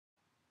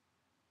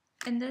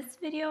In this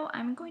video,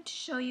 I'm going to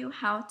show you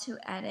how to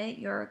edit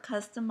your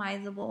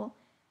customizable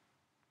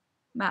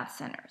math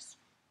centers.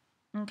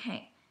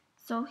 Okay,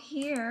 so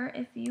here,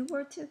 if you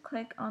were to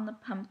click on the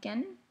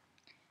pumpkin,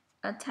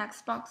 a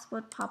text box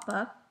would pop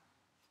up,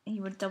 and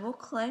you would double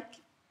click,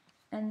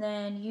 and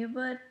then you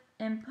would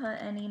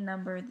input any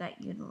number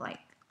that you'd like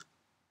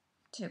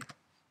to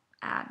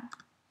add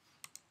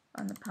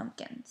on the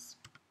pumpkins.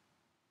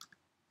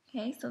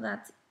 Okay, so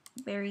that's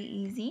very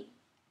easy.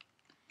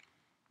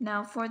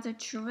 Now for the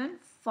true and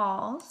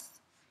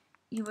false,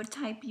 you would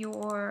type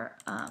your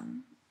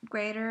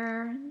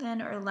greater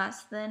than or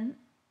less than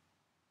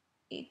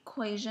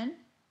equation.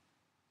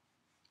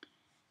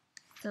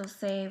 So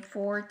say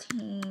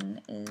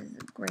 14 is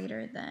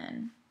greater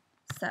than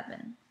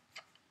 7.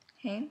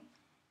 Okay,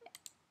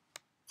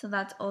 so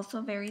that's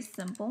also very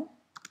simple.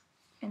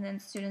 And then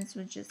students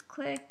would just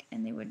click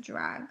and they would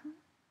drag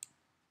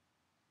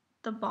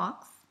the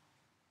box.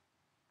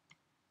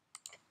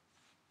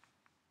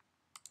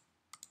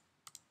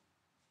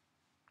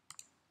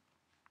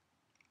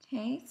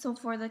 Okay, so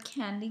for the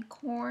candy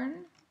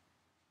corn,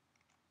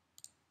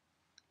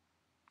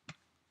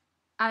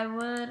 I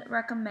would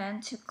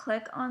recommend to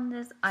click on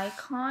this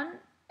icon,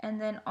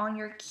 and then on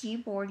your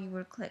keyboard you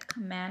would click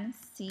Command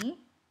C,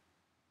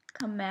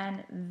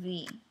 Command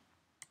V.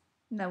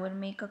 That would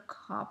make a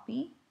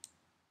copy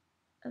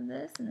of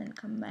this, and then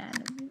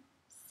Command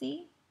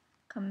C,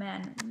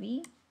 Command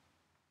V.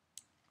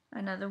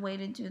 Another way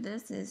to do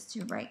this is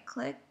to right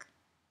click,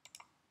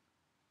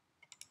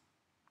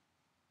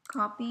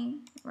 copy,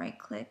 right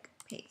click,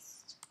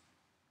 paste.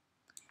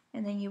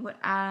 And then you would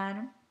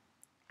add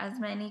as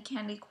many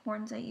candy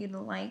corns that you'd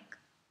like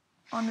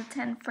on the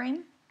 10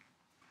 frame.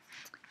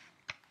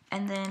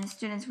 And then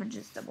students would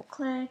just double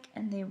click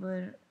and they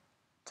would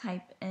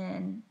type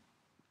in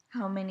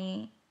how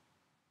many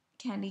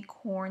candy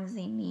corns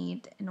they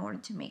need in order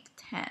to make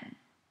 10.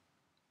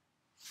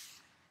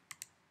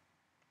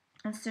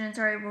 And students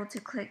are able to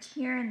click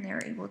here and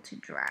they're able to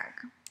drag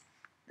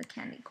the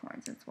candy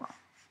corns as well.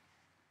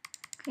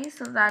 Okay,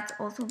 so that's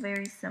also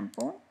very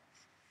simple.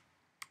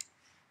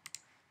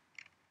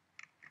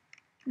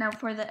 Now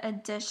for the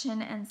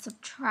addition and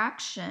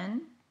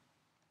subtraction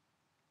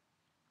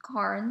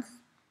cards,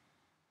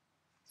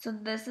 so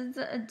this is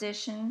the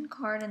addition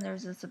card and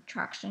there's a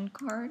subtraction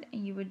card,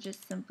 and you would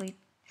just simply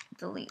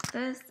delete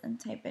this and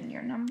type in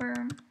your number,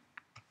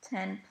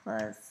 10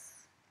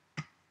 plus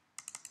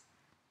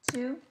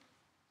 2,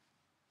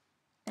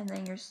 and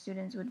then your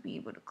students would be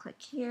able to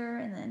click here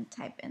and then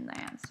type in the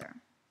answer.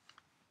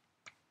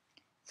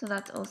 So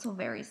that's also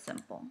very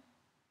simple.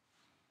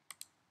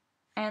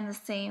 And the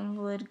same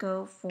would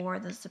go for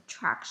the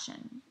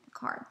subtraction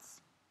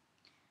cards.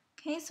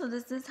 Okay, so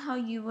this is how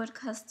you would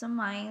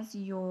customize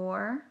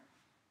your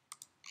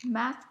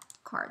math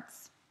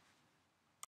cards.